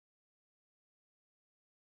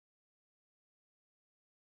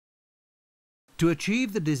To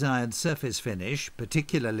achieve the desired surface finish,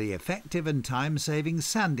 particularly effective and time-saving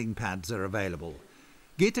sanding pads are available.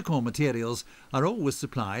 GetaCore materials are always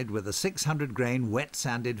supplied with a 600 grain wet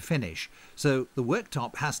sanded finish, so the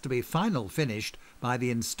worktop has to be final finished by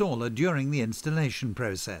the installer during the installation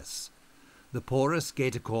process. The porous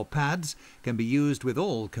GetaCore pads can be used with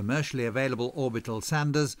all commercially available orbital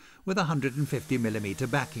sanders with 150mm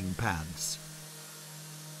backing pads.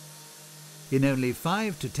 In only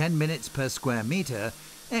 5 to 10 minutes per square metre,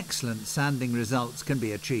 excellent sanding results can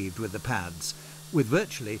be achieved with the pads, with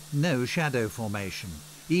virtually no shadow formation,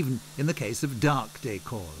 even in the case of dark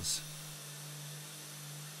decors.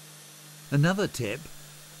 Another tip: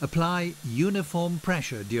 apply uniform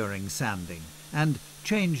pressure during sanding and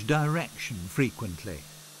change direction frequently.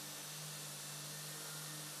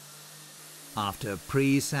 After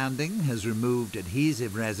pre-sanding has removed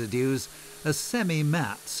adhesive residues, a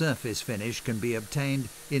semi-matte surface finish can be obtained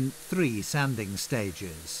in 3 sanding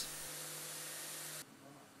stages.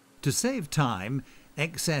 To save time,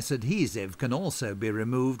 excess adhesive can also be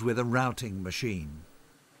removed with a routing machine.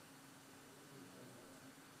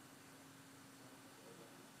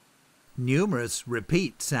 Numerous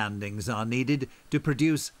repeat sandings are needed to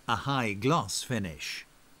produce a high gloss finish.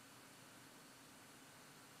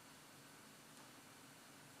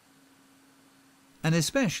 An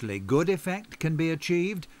especially good effect can be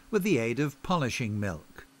achieved with the aid of polishing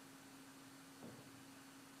milk.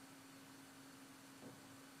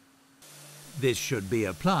 This should be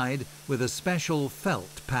applied with a special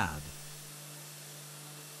felt pad.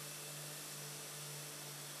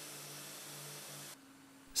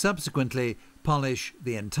 Subsequently, polish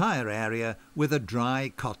the entire area with a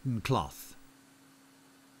dry cotton cloth.